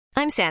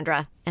I'm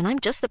Sandra, and I'm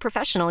just the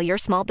professional your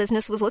small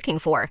business was looking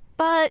for.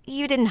 But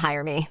you didn't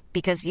hire me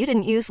because you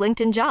didn't use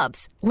LinkedIn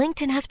Jobs.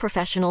 LinkedIn has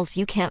professionals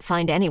you can't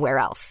find anywhere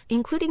else,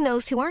 including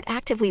those who aren't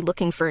actively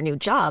looking for a new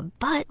job,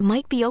 but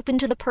might be open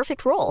to the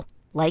perfect role,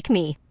 like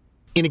me.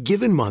 In a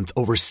given month,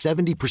 over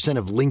 70%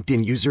 of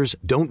LinkedIn users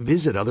don't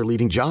visit other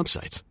leading job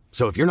sites.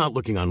 So if you're not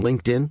looking on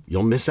LinkedIn,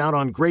 you'll miss out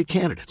on great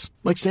candidates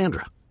like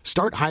Sandra.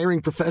 Start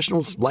hiring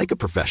professionals like a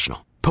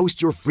professional.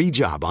 Post your free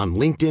job on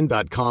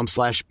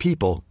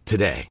linkedin.com/people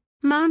today.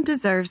 Mom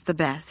deserves the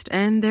best,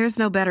 and there's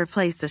no better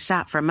place to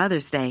shop for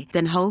Mother's Day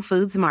than Whole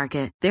Foods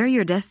Market. They're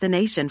your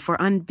destination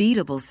for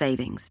unbeatable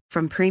savings,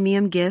 from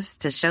premium gifts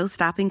to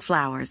show-stopping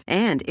flowers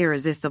and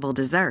irresistible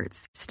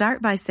desserts.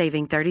 Start by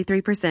saving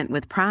 33%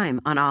 with Prime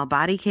on all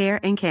body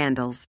care and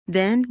candles.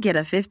 Then get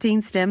a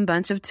 15-stem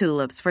bunch of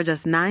tulips for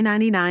just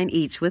 $9.99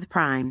 each with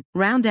Prime.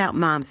 Round out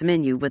Mom's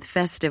menu with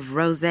festive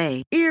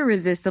rosé,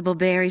 irresistible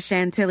berry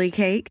chantilly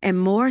cake,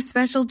 and more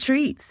special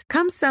treats.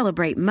 Come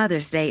celebrate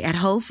Mother's Day at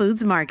Whole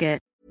Foods Market.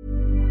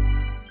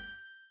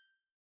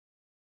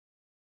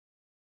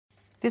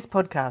 This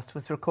podcast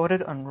was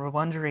recorded on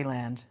Wurundjeri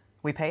land.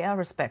 We pay our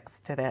respects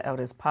to their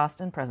elders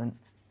past and present,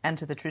 and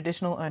to the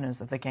traditional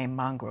owners of the game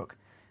Mangrook,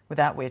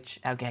 without which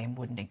our game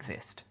wouldn't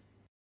exist.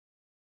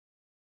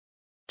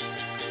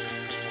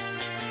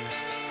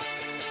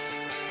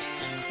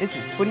 This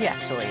is Footy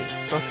Actually,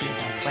 brought to you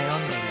by Play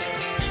On Radio.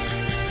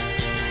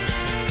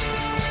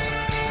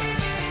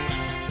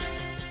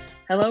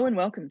 Hello and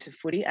welcome to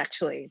Footy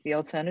Actually, the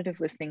alternative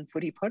listening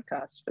footy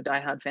podcast for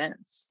diehard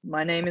fans.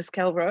 My name is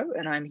Kel Rowe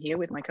and I'm here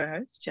with my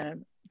co-host, Jenna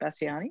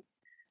Bastiani,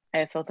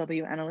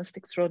 AFLW analyst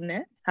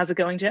extraordinaire. How's it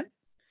going, Jen?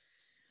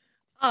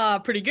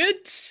 Pretty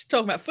good.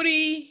 Talking about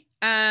footy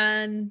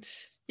and,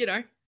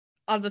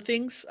 other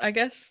things, I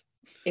guess.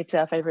 It's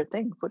our favourite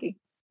thing, footy.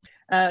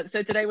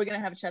 So today we're going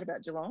to have a chat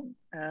about Geelong.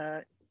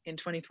 In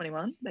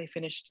 2021, they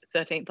finished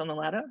 13th on the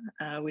ladder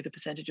with a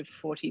percentage of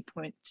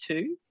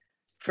 40.2.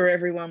 For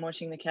everyone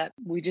watching the Cat,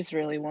 we just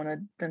really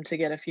wanted them to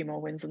get a few more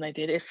wins than they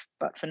did,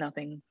 but for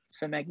nothing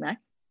for Meg Mac.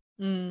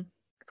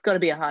 It's got to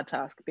be a hard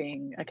task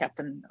being a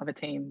captain of a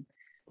team,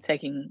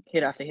 taking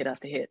hit after hit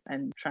after hit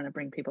and trying to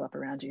bring people up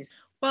around you.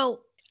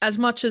 Well, as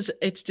much as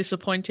it's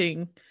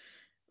disappointing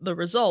the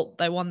result,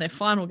 they won their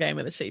final game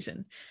of the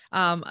season.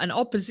 An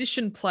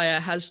opposition player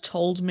has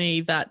told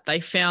me that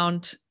they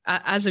found,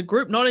 as a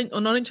group, not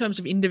in terms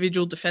of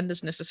individual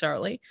defenders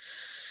necessarily,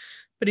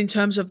 but in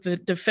terms of the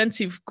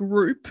defensive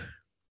group,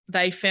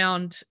 they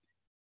found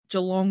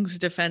Geelong's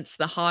defense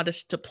the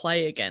hardest to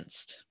play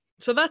against.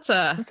 So that's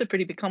a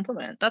pretty big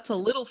compliment. That's a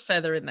little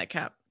feather in their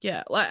cap.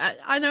 Yeah. Like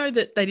I know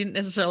that they didn't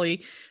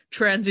necessarily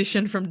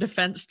transition from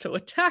defense to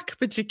attack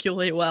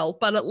particularly well,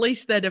 but at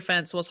least their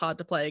defense was hard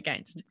to play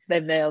against.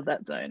 They've nailed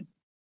that zone.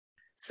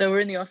 So we're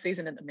in the off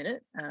season at the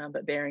minute,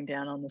 but bearing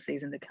down on the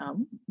season to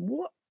come.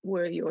 What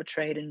were your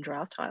trade and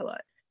draft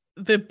highlights?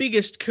 The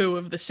biggest coup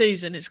of the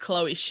season is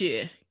Chloe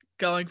Scheer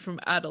going from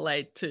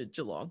Adelaide to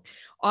Geelong.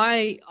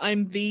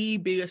 I'm the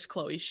biggest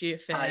Chloe Scheer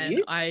fan. Are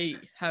you? I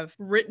have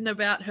written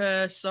about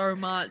her so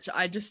much.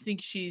 I just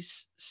think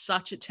she's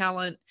such a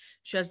talent.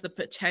 She has the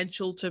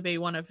potential to be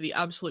one of the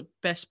absolute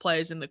best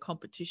players in the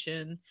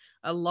competition.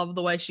 I love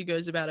the way she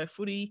goes about her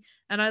footy,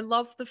 and I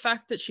love the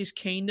fact that she's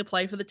keen to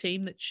play for the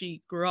team that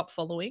she grew up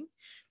following.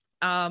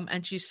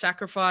 And she's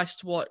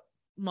sacrificed what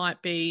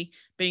might be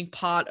being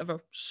part of a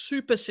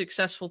super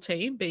successful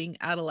team, being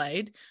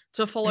Adelaide,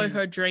 to follow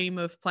her dream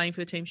of playing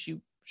for the team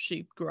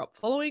she grew up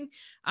following,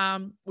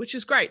 which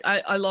is great.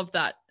 I love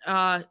that.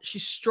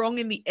 She's strong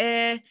in the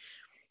air.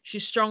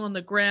 She's strong on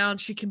the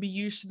ground. She can be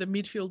used to the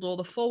midfield or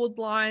the forward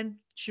line.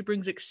 She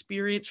brings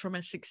experience from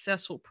a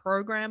successful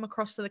program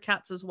across to the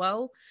Cats as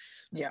well.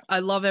 Yeah. I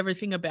love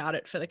everything about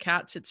it for the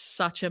Cats. It's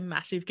such a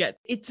massive get.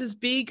 It's as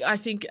big, I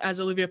think, as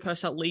Olivia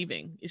Purcell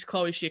leaving is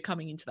Chloe Scheer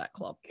coming into that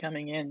club.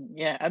 Coming in.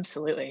 Yeah,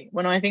 absolutely.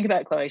 When I think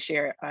about Chloe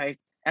Scheer, I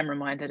am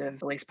reminded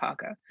of Elise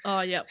Parker. Oh,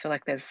 yeah. I feel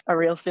like there's a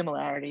real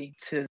similarity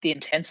to the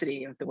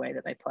intensity of the way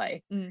that they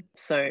play.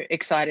 So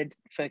excited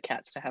for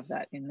Cats to have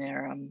that in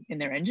their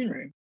engine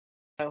room.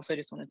 I also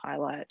just want to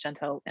highlight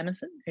Chantel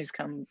Emerson, who's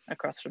come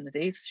across from the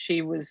D's.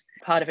 She was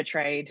part of a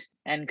trade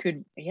and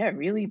could,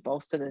 really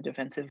bolster the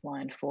defensive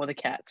line for the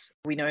Cats.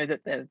 We know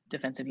that the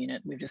defensive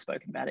unit, we've just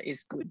spoken about it,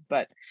 is good,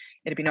 but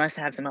it'd be nice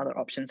to have some other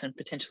options and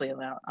potentially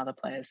allow other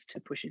players to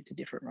push into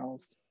different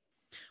roles.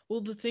 Well,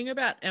 the thing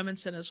about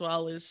Emerson as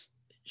well is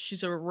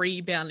she's a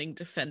rebounding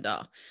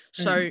defender.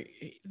 So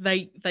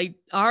they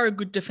are a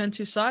good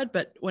defensive side,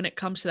 but when it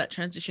comes to that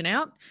transition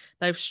out,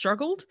 they've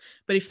struggled.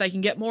 But if they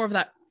can get more of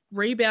that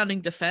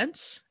rebounding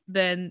defense,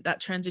 then that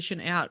transition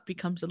out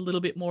becomes a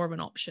little bit more of an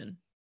option.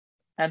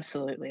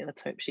 Absolutely.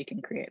 Let's hope she can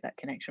create that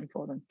connection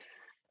for them.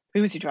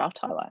 Who was your draft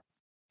highlight?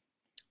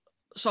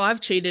 So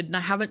I've cheated and I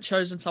haven't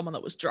chosen someone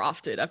that was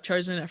drafted. I've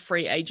chosen a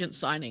free agent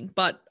signing,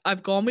 but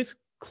I've gone with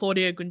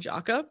Claudia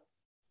Gunjaka.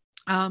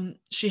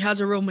 She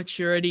has a real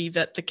maturity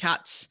that the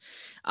Cats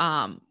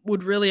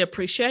would really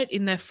appreciate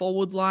in their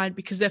forward line,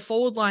 because their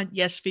forward line,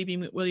 yes, Phoebe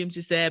McWilliams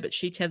is there, but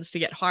she tends to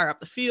get higher up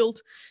the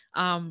field.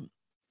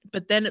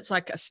 But then it's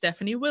like a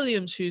Stephanie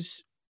Williams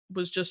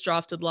was just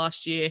drafted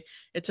last year.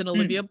 It's an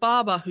Olivia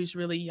Barber who's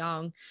really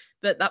young.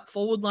 That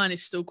forward line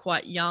is still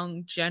quite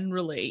young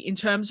generally in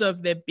terms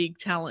of their big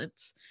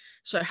talents.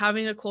 So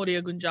having a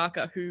Claudia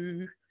Gunjaka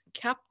who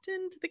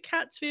captained the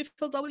Cats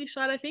VFLW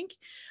side, I think,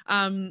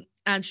 and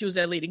she was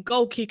their leading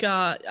goal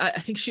kicker. I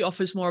think she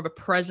offers more of a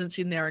presence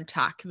in their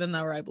attack than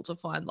they were able to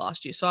find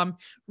last year. So I'm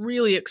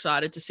really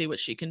excited to see what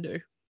she can do.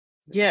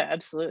 Yeah,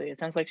 absolutely. It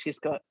sounds like she's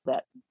got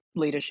that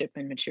leadership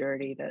and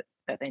maturity that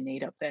they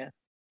need up there.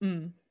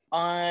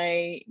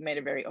 I made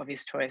a very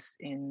obvious choice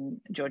in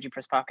Georgie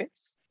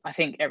Prespakis. I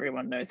think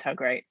everyone knows how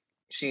great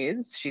she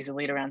is. She's a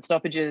leader around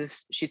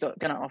stoppages. She's going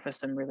to offer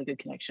some really good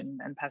connection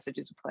and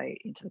passages of play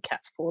into the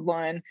Cats forward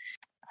line.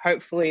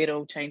 Hopefully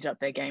it'll change up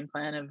their game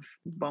plan of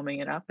bombing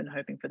it up and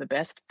hoping for the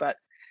best, but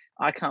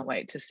I can't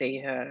wait to see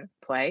her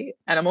play.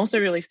 And I'm also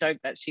really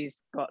stoked that she's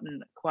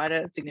gotten quite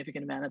a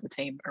significant amount of the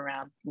team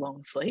around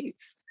long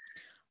sleeves.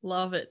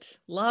 Love it.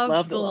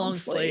 Love the long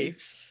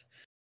sleeves.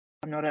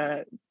 I'm not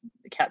a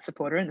Cat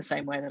supporter in the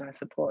same way that I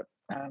support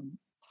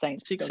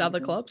Saints. 6 other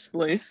clubs.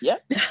 Blues,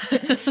 yep.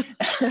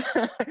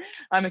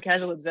 I'm a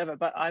casual observer,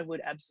 but I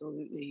would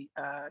absolutely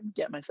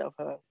get myself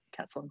a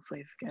Cats long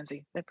sleeve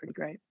Guernsey. They're pretty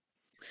great.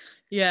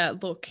 Yeah,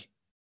 look,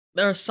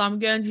 there are some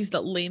Guernseys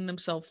that lean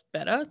themselves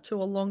better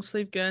to a long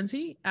sleeve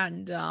Guernsey,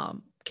 and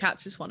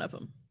Cats is one of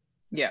them.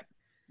 Yeah,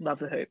 love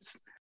the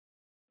hoops.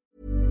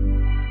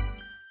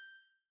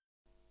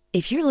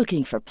 If you're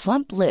looking for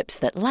plump lips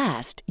that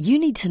last, you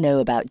need to know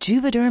about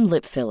Juvederm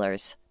lip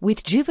fillers.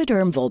 With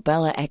Juvederm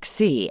Volbella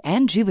XC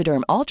and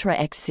Juvederm Ultra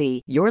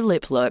XC, your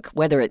lip look,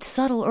 whether it's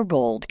subtle or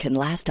bold, can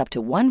last up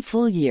to 1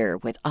 full year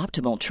with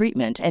optimal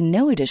treatment and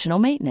no additional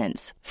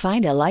maintenance.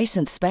 Find a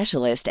licensed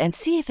specialist and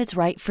see if it's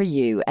right for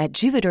you at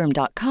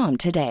Juvederm.com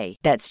today.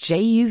 That's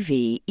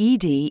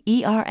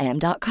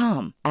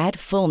JUVEDERM.com. Add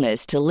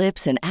fullness to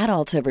lips in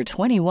adults over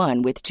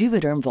 21 with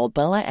Juvederm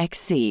Volbella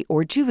XC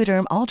or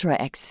Juvederm Ultra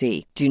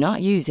XC. Do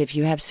not use if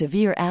you have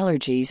severe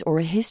allergies or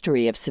a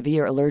history of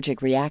severe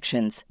allergic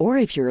reactions, or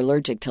if you're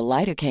allergic to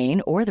lidocaine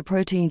or the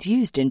proteins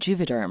used in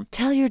Juvederm.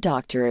 Tell your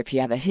doctor if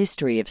you have a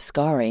history of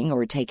scarring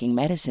or taking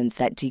medicines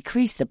that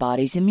decrease the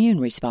body's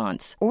immune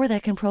response or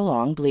that can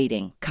prolong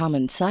bleeding.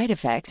 Common side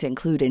effects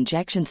include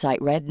injection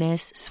site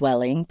redness,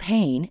 swelling,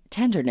 pain,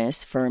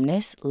 tenderness,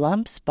 firmness,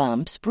 lumps,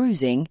 bumps,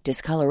 bruising,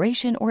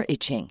 discoloration, or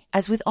itching.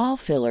 As with all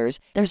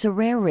fillers, there's a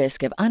rare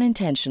risk of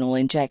unintentional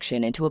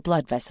injection into a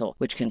blood vessel,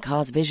 which can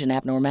cause vision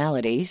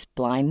abnormalities,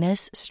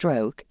 blindness,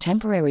 stroke,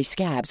 temporary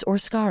scabs, or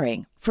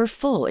scarring. For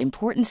full,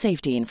 important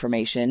safety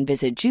information,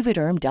 visit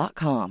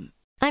Juvederm.com.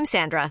 I'm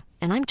Sandra,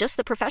 and I'm just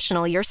the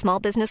professional your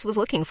small business was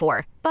looking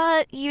for.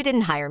 But you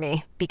didn't hire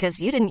me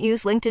because you didn't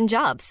use LinkedIn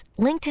Jobs.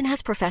 LinkedIn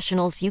has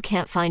professionals you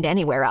can't find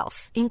anywhere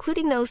else,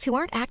 including those who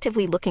aren't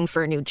actively looking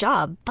for a new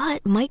job,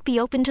 but might be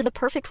open to the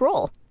perfect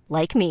role,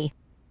 like me.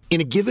 In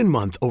a given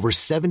month, over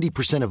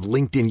 70% of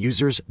LinkedIn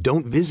users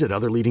don't visit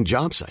other leading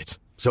job sites.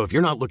 So if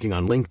you're not looking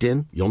on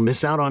LinkedIn, you'll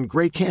miss out on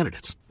great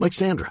candidates like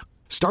Sandra.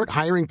 Start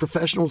hiring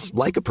professionals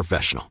like a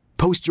professional.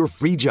 Post your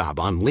free job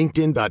on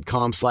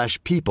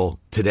linkedin.com/people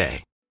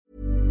today.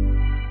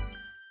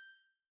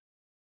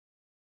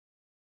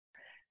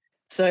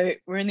 So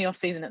we're in the off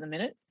season at the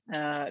minute.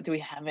 Do we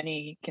have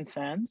any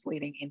concerns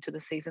leading into the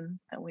season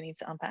that we need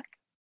to unpack?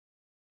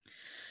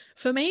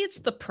 For me, it's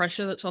the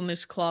pressure that's on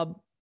this club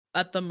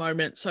at the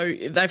moment. So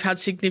they've had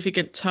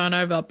significant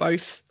turnover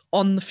both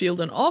on the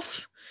field and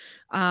off.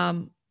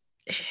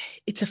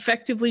 It's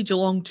effectively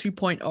Geelong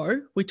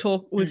 2.0.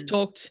 We've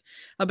talked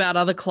about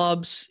other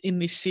clubs in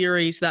this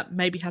series that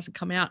maybe hasn't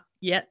come out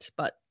yet,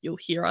 but you'll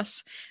hear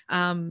us.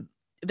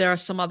 There are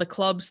some other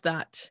clubs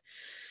that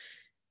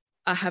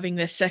are having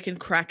their second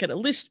crack at a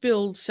list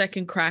build,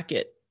 second crack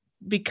at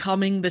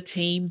becoming the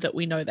team that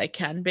we know they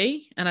can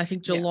be. And I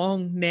think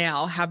Geelong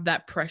now have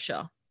that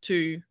pressure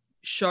to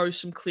show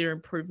some clear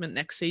improvement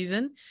next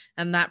season.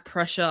 And that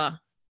pressure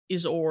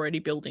is already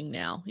building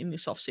now in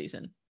this off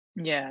season.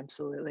 Yeah,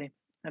 absolutely.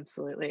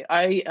 Absolutely.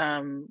 I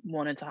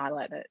wanted to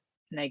highlight that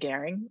Nay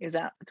Garing is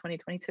out for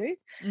 2022.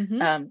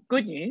 Mm-hmm.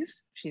 Good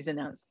news. She's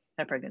announced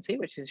her pregnancy,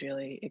 which is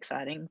really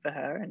exciting for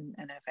her and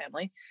her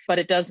family. But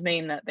it does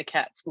mean that the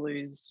Cats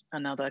lose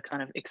another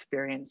kind of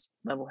experienced,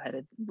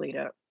 level-headed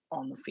leader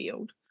on the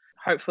field.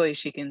 Hopefully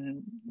she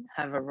can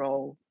have a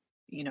role,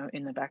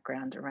 in the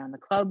background around the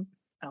club,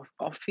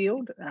 off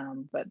field,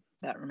 but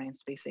that remains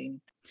to be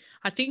seen.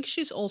 I think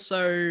she's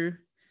also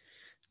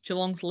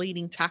Geelong's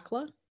leading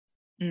tackler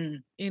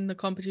in the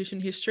competition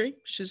history.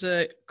 She's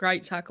a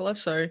great tackler,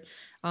 so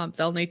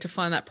they'll need to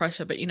find that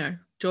pressure. But,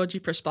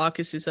 Georgie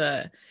Prespakis is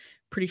a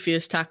pretty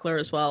fierce tackler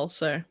as well,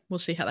 so we'll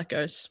see how that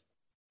goes.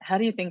 How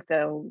do you think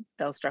they'll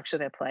structure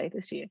their play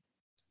this year?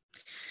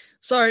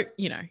 So,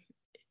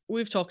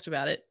 we've talked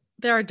about it.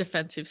 They're a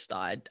defensive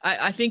side.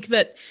 I think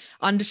that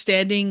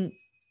understanding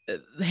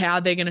how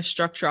they're going to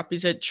structure up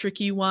is a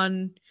tricky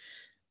one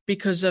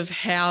because of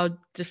how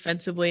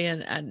defensively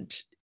and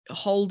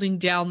holding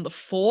down the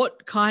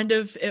fort kind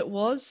of it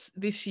was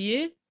this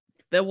year.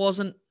 There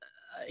wasn't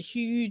a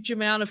huge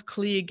amount of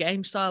clear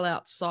game style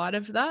outside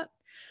of that.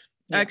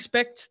 Yeah. I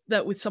expect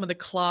that with some of the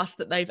class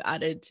that they've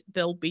added,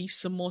 there'll be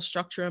some more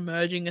structure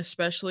emerging,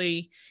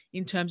 especially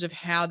in terms of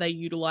how they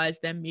utilize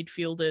their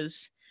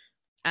midfielders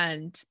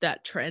and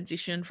that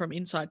transition from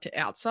inside to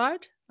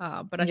outside.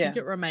 But I think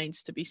it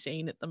remains to be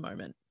seen at the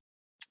moment.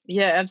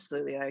 Yeah,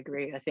 absolutely. I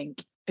agree. I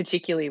think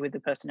particularly with the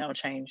personnel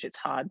change, it's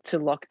hard to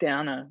lock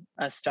down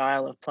a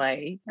style of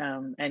play.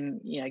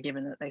 And,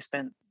 given that they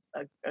spent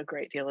a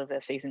great deal of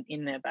their season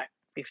in their back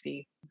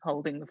 50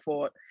 holding the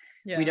fort,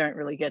 we don't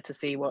really get to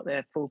see what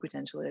their full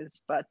potential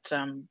is. But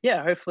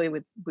hopefully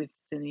with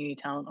the new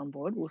talent on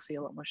board, we'll see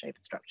a lot more shape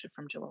and structure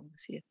from Geelong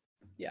this year.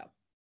 Yeah.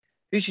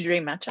 Who's your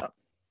dream matchup?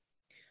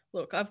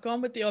 Look, I've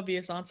gone with the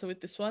obvious answer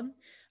with this one.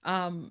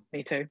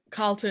 Me too.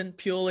 Carlton,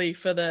 purely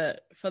for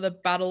the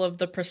battle of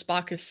the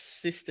Prespakis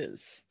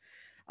sisters.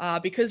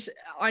 Because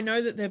I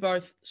know that they're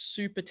both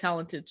super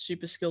talented,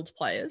 super skilled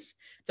players.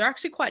 They're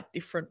actually quite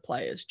different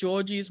players.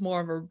 Georgie is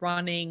more of a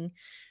running,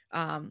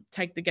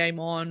 take the game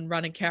on,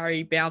 run and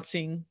carry,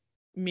 bouncing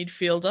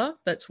midfielder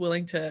that's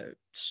willing to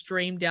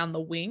stream down the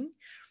wing.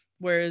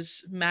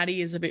 Whereas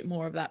Maddie is a bit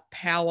more of that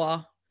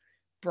power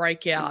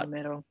breakout. In the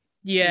middle.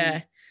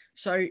 Yeah.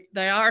 So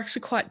they are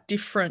actually quite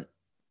different,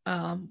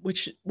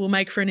 which will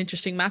make for an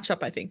interesting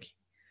matchup, I think.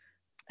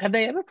 Have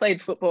they ever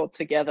played football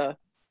together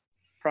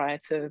prior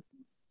to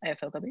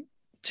AFLW?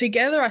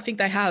 Together, I think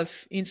they have.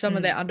 In some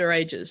of their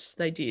underages,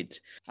 they did.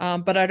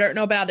 But I don't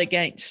know about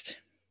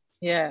against.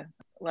 Yeah,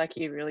 like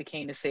you're really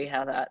keen to see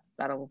how that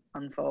battle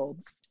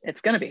unfolds.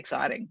 It's going to be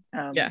exciting.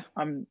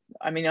 I'm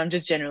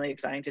just generally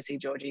excited to see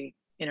Georgie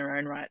in her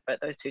own right,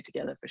 but those two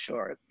together for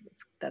sure,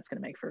 that's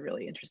going to make for a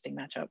really interesting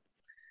matchup.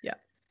 Yeah.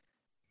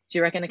 Do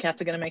you reckon the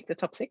Cats are going to make the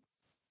top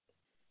 6?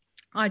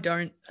 I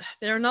don't.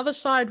 They're another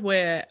side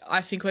where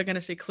I think we're going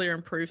to see clear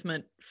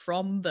improvement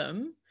from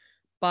them,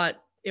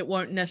 but it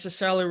won't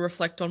necessarily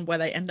reflect on where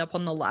they end up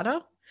on the ladder,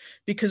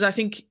 because I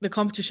think the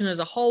competition as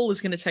a whole is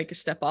going to take a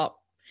step up.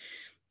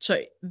 So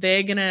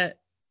they're going to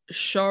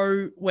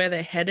show where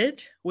they're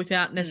headed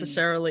without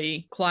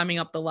necessarily climbing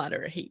up the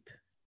ladder a heap.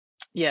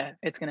 Yeah,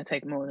 it's going to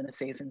take more than a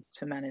season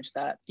to manage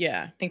that.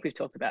 Yeah. I think we've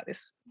talked about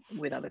this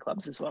with other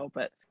clubs as well,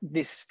 but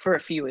this for a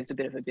few is a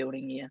bit of a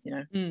building year,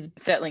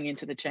 settling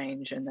into the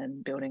change and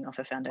then building off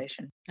a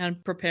foundation.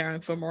 And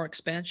preparing for more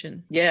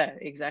expansion. Yeah,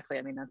 exactly.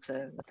 I mean, that's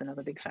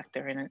another big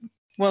factor in it.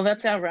 Well,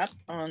 that's our wrap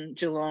on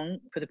Geelong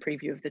for the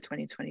preview of the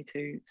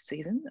 2022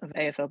 season of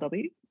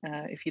AFLW.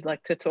 If you'd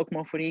like to talk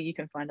more footy, you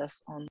can find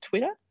us on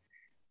Twitter.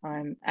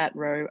 I'm at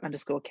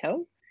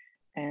 @row_Kel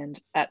and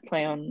at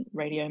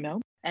 @PlayOnRadioMel.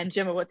 And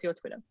Gemma, what's your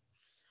Twitter?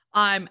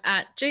 I'm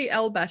at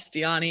GL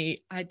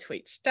Bastiani. I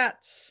tweet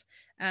stats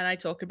and I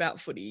talk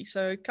about footy.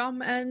 So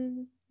come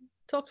and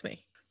talk to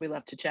me. We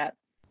love to chat.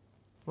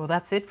 Well,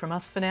 that's it from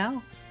us for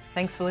now.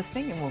 Thanks for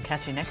listening, and we'll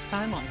catch you next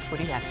time on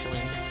Footy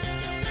Actually.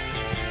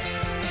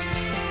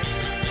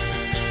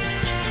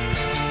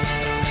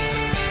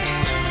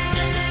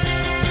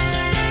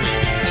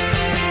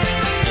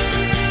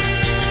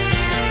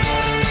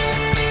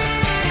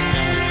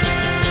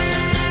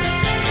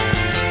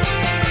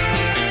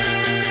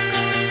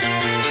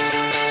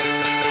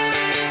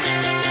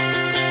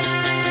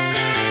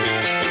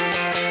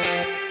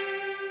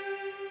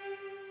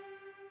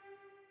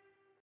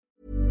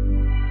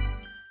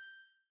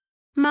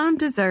 Mom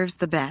deserves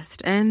the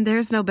best, and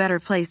there's no better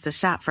place to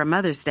shop for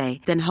Mother's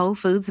Day than Whole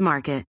Foods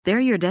Market. They're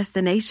your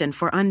destination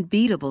for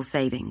unbeatable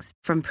savings,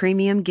 from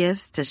premium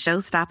gifts to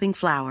show-stopping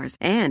flowers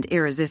and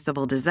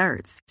irresistible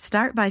desserts.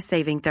 Start by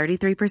saving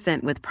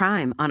 33% with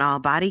Prime on all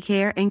body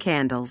care and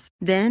candles.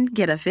 Then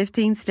get a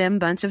 15-stem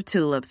bunch of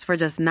tulips for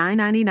just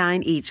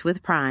 $9.99 each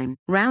with Prime.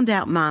 Round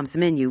out Mom's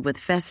menu with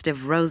festive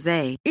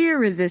rosé,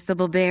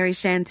 irresistible berry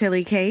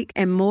chantilly cake,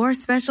 and more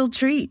special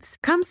treats.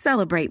 Come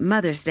celebrate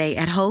Mother's Day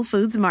at Whole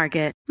Foods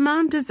Market.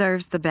 Mom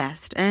deserves the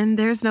best, and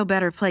there's no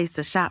better place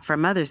to shop for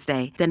Mother's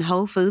Day than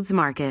Whole Foods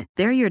Market.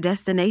 They're your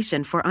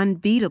destination for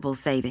unbeatable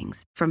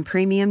savings, from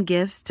premium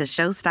gifts to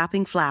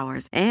show-stopping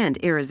flowers and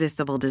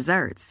irresistible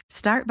desserts.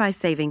 Start by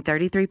saving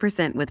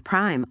 33% with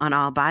Prime on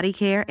all body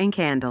care and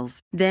candles.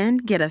 Then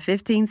get a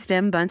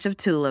 15-stem bunch of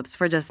tulips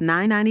for just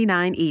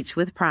 $9.99 each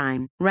with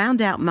Prime.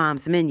 Round out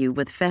Mom's menu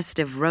with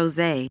festive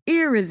rosé,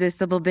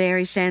 irresistible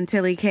berry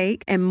chantilly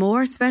cake, and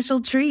more special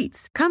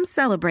treats. Come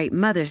celebrate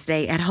Mother's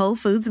Day at Whole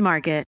Foods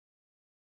Market.